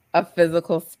a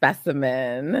physical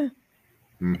specimen.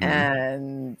 Mm-hmm.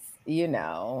 And, he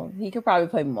could probably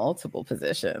play multiple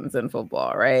positions in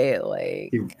football, right?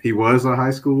 Like, He was a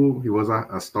high school. He was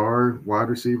a star wide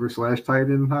receiver / tight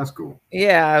end in high school.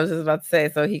 yeah, I was just about to say,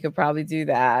 so he could probably do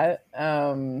that.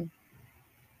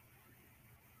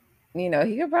 He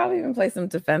could probably even play some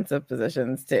defensive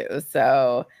positions too.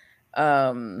 So,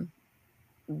 Braun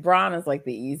is like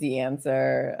the easy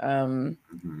answer.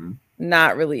 Mm-hmm.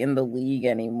 Not really in the league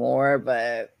anymore,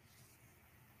 but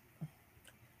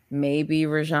maybe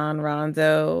Rajon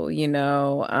Rondo, he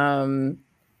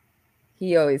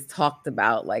always talked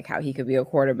about like how he could be a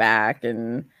quarterback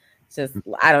and just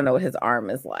I don't know what his arm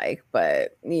is like,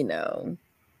 but Mm-hmm.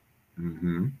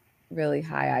 really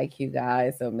high IQ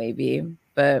guy, so maybe,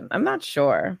 but I'm not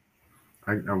sure.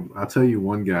 I'll tell you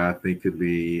one guy I think could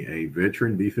be a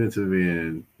veteran defensive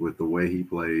end with the way he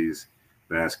plays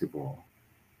basketball.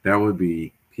 That would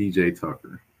be PJ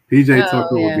Tucker. PJ Oh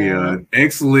Tucker would be yeah. an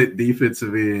excellent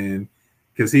defensive end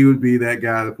because he would be that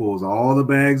guy that pulls all the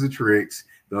bags of tricks,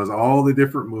 does all the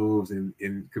different moves, and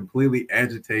completely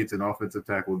agitates an offensive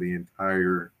tackle the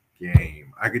entire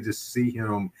game. I could just see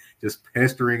him just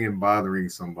pestering and bothering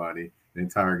somebody the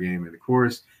entire game. And of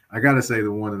course, I got to say the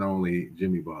one and only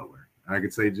Jimmy Butler. I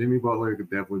could say Jimmy Butler could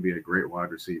definitely be a great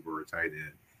wide receiver or tight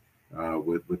end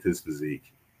with his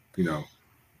physique. If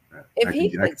I he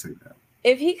can say that.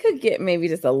 if he could get maybe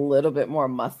just a little bit more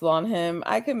muscle on him,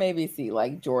 I could maybe see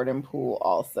like Jordan Poole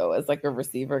also as like a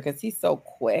receiver because he's so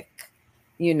quick,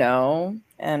 and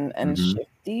Mm-hmm.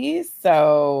 shifty.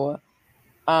 So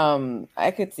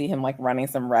I could see him like running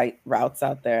some right routes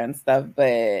out there and stuff,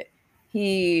 but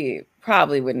he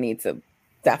probably would need to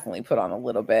definitely put on a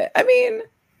little bit. I mean,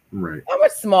 Right. how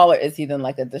much smaller is he than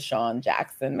like a Deshaun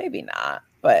Jackson? Maybe not,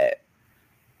 but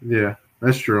Yeah,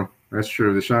 that's true. That's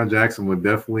true. Deshaun Jackson would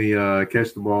definitely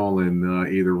catch the ball and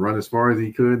either run as far as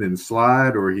he could and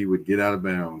slide, or he would get out of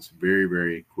bounds very,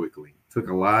 very quickly.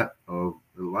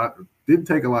 Didn't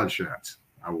take a lot of shots,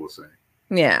 I will say.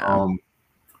 yeah.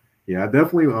 Yeah,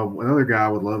 definitely another guy I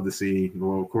would love to see.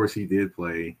 Well, of course, he did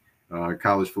play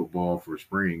college football for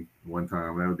spring one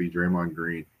time. That would be Draymond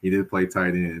Green. He did play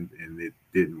tight end, and it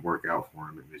didn't work out for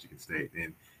him at Michigan State.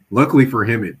 And luckily for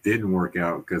him, it didn't work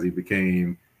out because he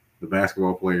became the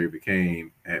basketball player he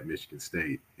became at Michigan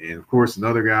State. And of course,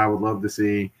 another guy I would love to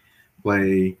see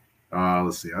play.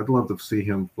 Let's see, I'd love to see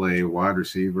him play wide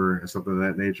receiver and something of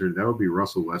that nature. That would be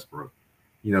Russell Westbrook.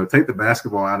 Take the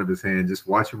basketball out of his hand, just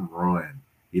watch him run.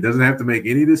 He doesn't have to make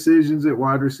any decisions at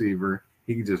wide receiver.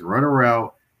 He can just run a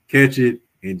route, catch it,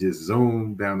 and just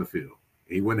zoom down the field.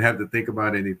 He wouldn't have to think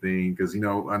about anything because, I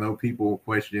know people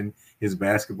question his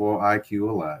basketball IQ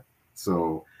a lot.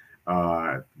 So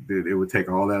It would take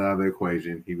all that out of the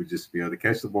equation. He would just be able to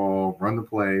catch the ball, run the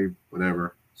play,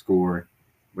 whatever, score,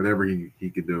 whatever he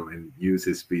could do, and use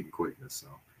his speed and quickness. So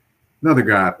another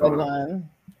guy I thought of.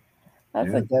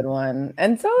 That's a good one.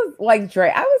 And so like Dre,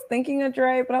 I was thinking of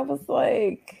Dre, but I was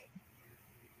like,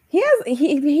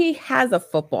 he has a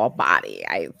football body,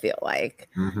 I feel like.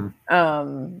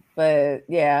 But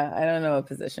yeah, I don't know what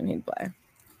position he'd play.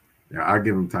 Yeah, I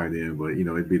give him tight end, but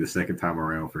it'd be the second time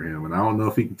around for him, and I don't know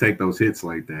if he can take those hits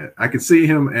like that. I could see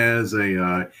him as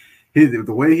the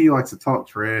way he likes to talk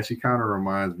trash. He kind of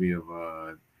reminds me of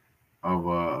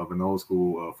an old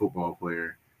school football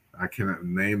player. I cannot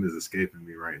name is escaping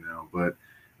me right now, but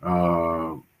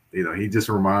he just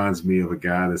reminds me of a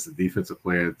guy that's a defensive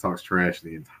player that talks trash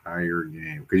the entire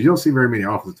game, because you don't see very many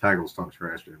offensive tackles talk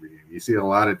trash every game. You see a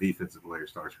lot of defensive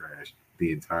players talk trash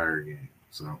the entire game.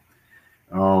 So.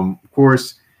 Of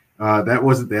course, that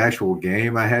wasn't the actual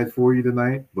game I had for you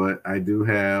tonight, but I do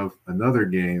have another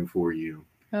game for you.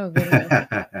 Oh,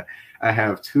 goodness. I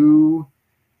have two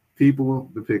people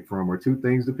to pick from, or two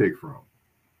things to pick from.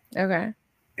 Okay.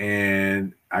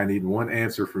 And I need one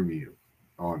answer from you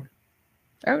on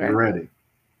it. Okay. You ready?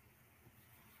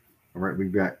 All right,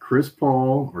 we've got Chris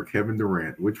Paul or Kevin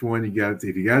Durant. Which one you got to take?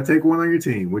 If you got to take one on your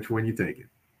team, which one you taking?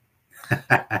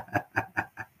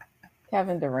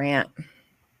 Kevin Durant.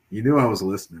 You knew I was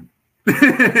listening.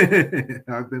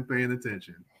 I've been paying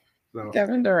attention. So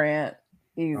Kevin Durant,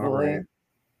 easily. All right.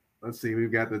 Let's see.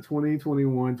 We've got the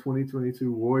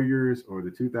 2021-2022 Warriors or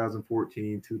the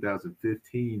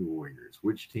 2014-2015 Warriors.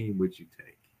 Which team would you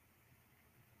take?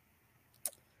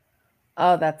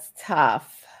 Oh, that's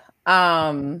tough.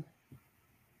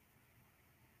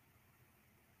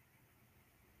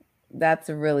 That's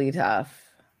really tough.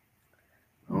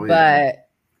 Oh, yeah.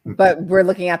 But we're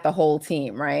looking at the whole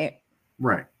team, right?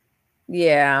 Right.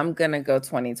 Yeah, I'm going to go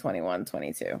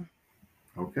 2021-22.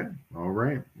 Okay. All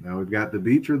right. Now we've got the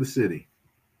beach or the city?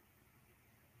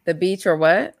 The beach or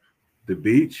what? The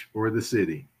beach or the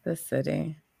city? The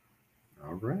city.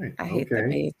 All right. I hate the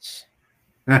beach.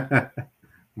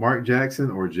 Mark Jackson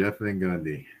or Jeff Van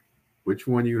Gundy? Which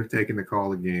one you have taken to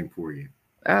call a game for you?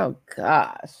 Oh,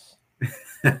 gosh.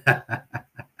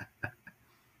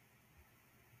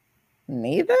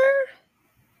 Neither?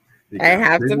 I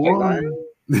have to pick one.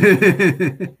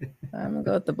 I'm going to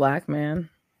go with the black man.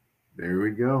 There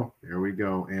we go. There we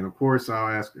go. And of course, I'll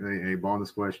ask a bonus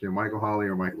question: Michael Holley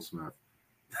or Michael Smith?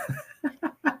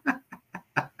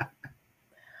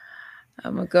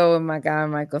 I'm going to go with my guy,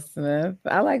 Michael Smith.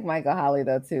 I like Michael Holley,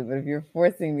 though, too. But if you're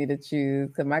forcing me to choose,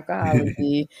 because Michael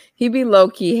Holley, he be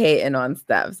low-key hating on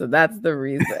Steph. So that's the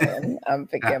reason I'm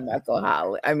picking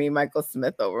Michael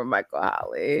Smith over Michael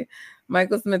Holley.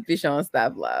 Michael Smith be showing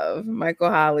Steph love. Michael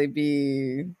Holley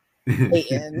be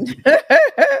hating.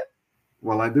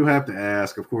 Well, I do have to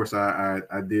ask. Of course, I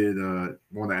did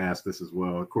want to ask this as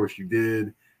well. Of course, you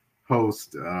did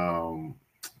host or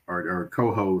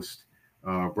co-host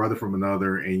Brother from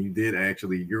Another, and you did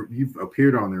actually you've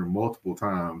appeared on there multiple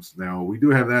times. Now we do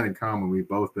have that in common. We've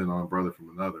both been on Brother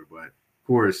from Another, but of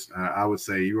course, I would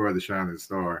say you are the shining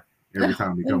star every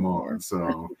time you come on.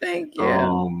 So thank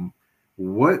you.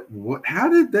 How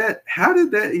did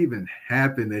that even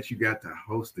happen that you got to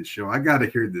host the show? I got to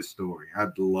hear this story.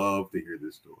 I'd love to hear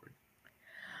this story.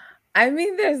 I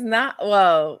mean, there's not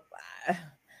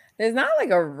like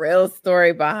a real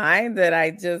story behind it.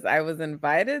 I was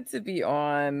invited to be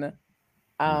on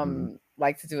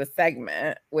like to do a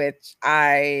segment, which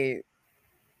I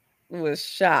was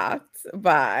shocked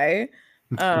by.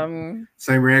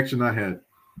 Same reaction I had.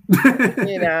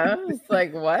 It's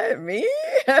like, what, me?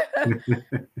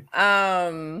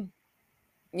 Shout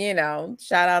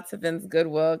out to Vince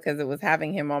Goodwill, because it was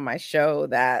having him on my show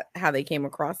that how they came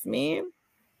across me.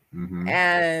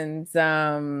 And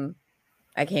I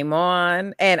came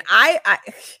on, and I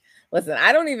listen,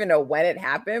 I don't even know when it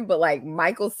happened, but like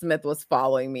Michael Smith was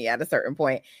following me at a certain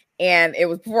point, and it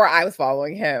was before I was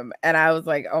following him, and I was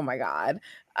like, oh my God.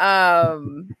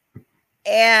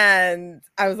 And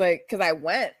I was like, because I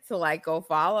went to like go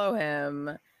follow him.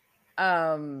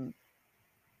 Because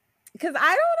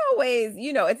I don't always,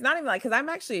 it's not even like, because I'm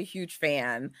actually a huge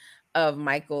fan of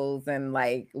Michael's and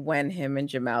like when him and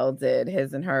Jamel did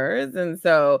his and hers. And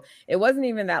so it wasn't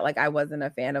even that like I wasn't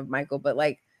a fan of Michael, but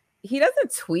like he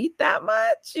doesn't tweet that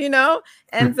much,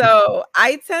 And so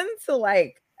I tend to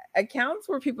like accounts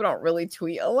where people don't really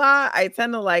tweet a lot. I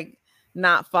tend to like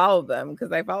not follow them,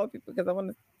 because I follow people because I want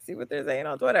to see what they're saying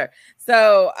on Twitter.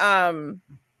 So I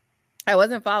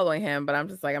wasn't following him, but I'm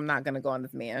just like, I'm not gonna go on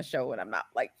this man's show when I'm not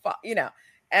like, And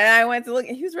I went to look,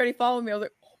 and he was already following me. I was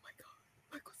like, oh my God,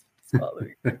 Michael Smith is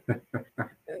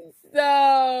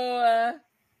So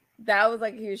that was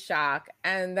like a huge shock.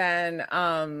 And then,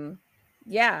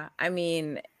 yeah, I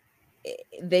mean,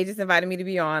 they just invited me to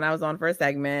be on. I was on for a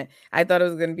segment. I thought it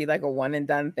was going to be like a one and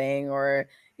done thing, or,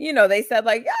 you know, they said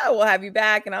like, yeah, we'll have you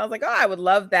back. And I was like, oh, I would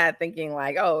love that, thinking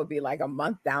like, oh, it'd be like a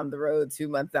month down the road, 2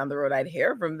 months down the road, I'd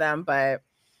hear from them. But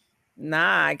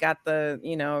nah, I got the,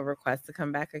 you know, request to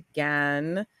come back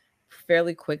again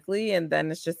fairly quickly. And then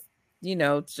it's just, you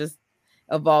know, it's just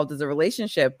evolved as a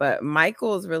relationship. But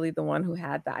Michael is really the one who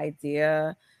had the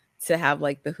idea to have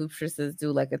like the Hoopstresses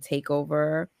do like a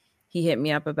takeover. He hit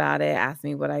me up about it, asked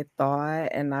me what I thought,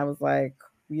 and I was like,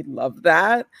 we love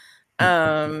that.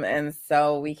 And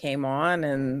so we came on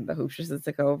and the Hoopstresses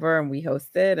took over and we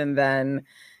hosted, and then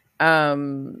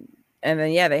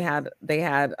yeah, they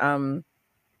had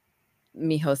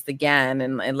me host again,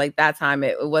 and like that time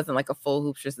it wasn't like a full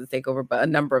Hoopstresses takeover, but a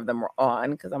number of them were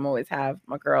on because I'm always have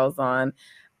my girls on.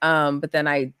 But then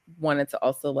I wanted to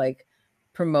also like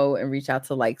promote and reach out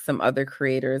to like some other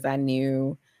creators I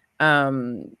knew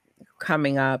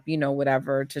coming up, you know,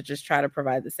 whatever, to just try to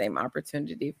provide the same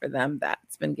opportunity for them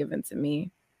that's been given to me.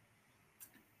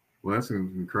 Well, that's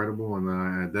incredible, and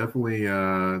I definitely,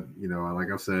 you know,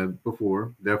 like I said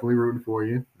before, definitely rooting for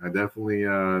you. I definitely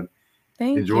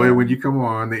enjoy it when you come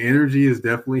on. The energy is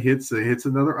definitely hits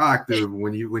another octave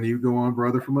when you go on,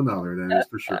 brother from another. That is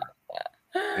for sure.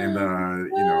 And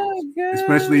you know,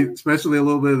 especially a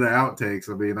little bit of the outtakes.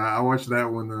 I mean, I watched that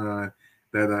one.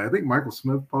 That I think Michael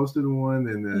Smith posted one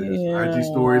in his IG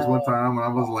stories one time, and I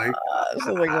was like, I was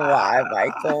like, why,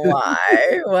 Michael?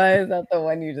 Why? Why is that the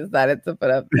one you decided to put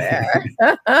up there?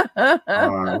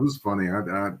 It was funny.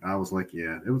 I was like,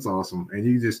 yeah, it was awesome, and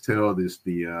you just tell this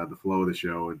the flow of the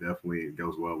show. It definitely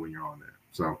goes well when you're on there.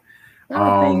 So,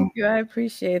 thank you. I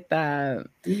appreciate that.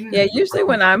 Yeah, usually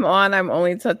when I'm on, I'm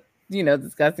only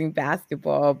discussing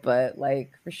basketball, but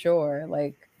like for sure,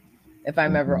 like if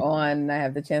I'm ever on and I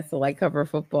have the chance to like cover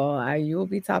football, you will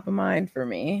be top of mind for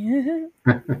me.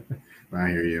 I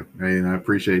hear you, and I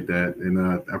appreciate that, and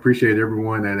I appreciate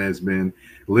everyone that has been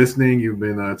listening. You've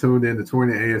been tuned in to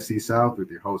Touring the AFC South with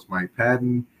your host Mike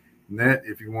Patton. Net,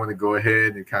 if you want to go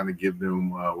ahead and kind of give them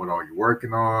what all you're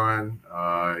working on,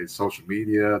 social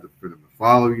media for them to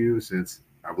follow you, since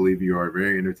I believe you are a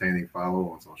very entertaining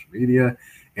follow on social media,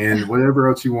 and whatever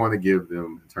else you want to give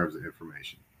them in terms of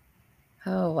information.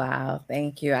 Oh, wow.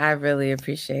 Thank you. I really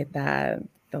appreciate that.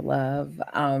 The love.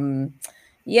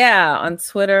 Yeah, on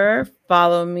Twitter,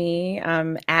 follow me.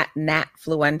 I'm at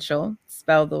Natfluential,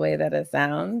 spelled the way that it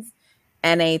sounds.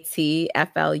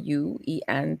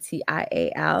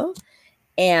 NATFLUENTIAL.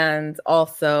 And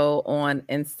also on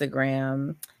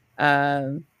Instagram,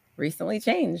 recently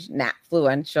changed,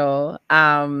 Natfluential.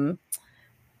 I'm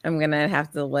gonna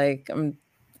have to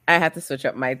I have to switch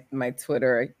up my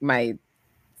Twitter, my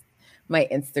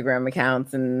Instagram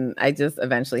accounts, and I just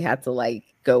eventually had to like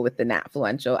go with the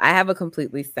Natfluential. I have a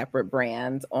completely separate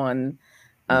brand on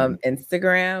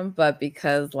Instagram, but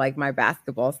because like my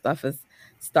basketball stuff is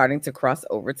starting to cross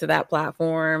over to that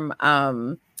platform,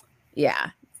 yeah,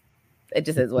 it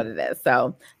just is what it is.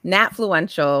 So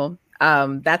Natfluential,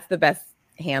 that's the best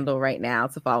handle right now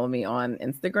to follow me on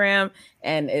Instagram,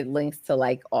 and it links to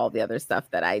like all the other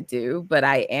stuff that I do. But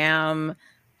I am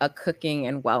a cooking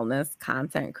and wellness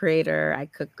content creator. I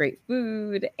cook great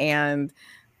food, and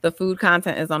the food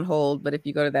content is on hold, but if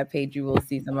you go to that page, you will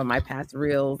see some of my past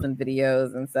reels and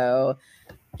videos. And so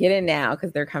get in now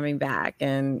because they're coming back.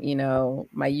 And, you know,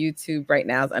 my YouTube right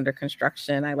now is under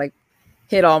construction. I like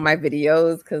hit all my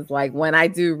videos because like when I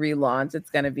do relaunch,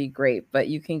 it's going to be great, but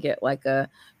you can get like a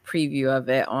preview of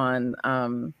it on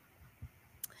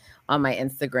my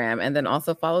Instagram, and then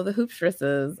also follow the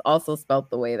Hoopstresses, also spelled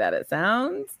the way that it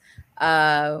sounds,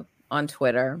 on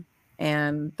Twitter.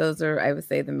 And those are, I would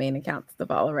say, the main accounts to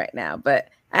follow right now. But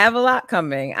I have a lot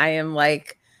coming. I am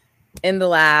like in the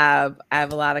lab. I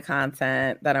have a lot of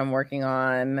content that I'm working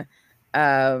on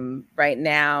right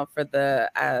now for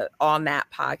the All Nat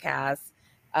podcast.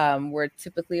 We're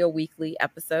typically a weekly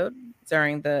episode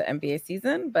during the NBA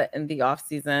season, but in the off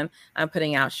season, I'm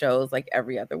putting out shows like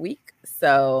every other week.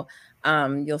 So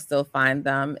you'll still find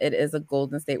them. It is a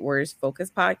Golden State Warriors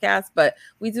focused podcast, but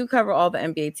we do cover all the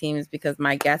NBA teams because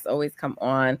my guests always come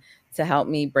on to help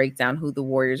me break down who the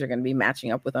Warriors are going to be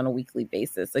matching up with on a weekly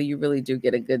basis. So you really do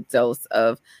get a good dose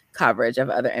of coverage of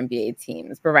other NBA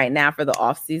teams. But right now for the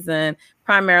off season,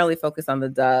 primarily focus on the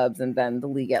Dubs and then the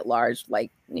league at large,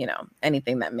 like, you know,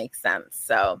 anything that makes sense.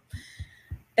 So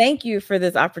thank you for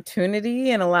this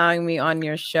opportunity and allowing me on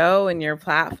your show and your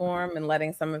platform and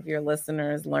letting some of your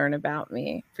listeners learn about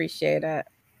me. Appreciate it.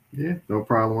 Yeah, no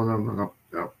problem.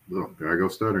 Oh, there I go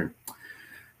stuttering.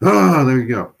 Oh, there you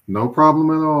go. No problem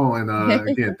at all. And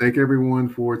again, thank everyone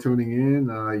for tuning in.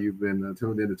 You've been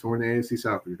tuned in to Touring the AFC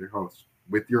South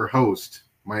with your host,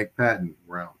 Mike Patton.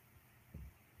 Round.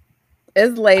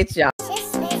 It's late, y'all.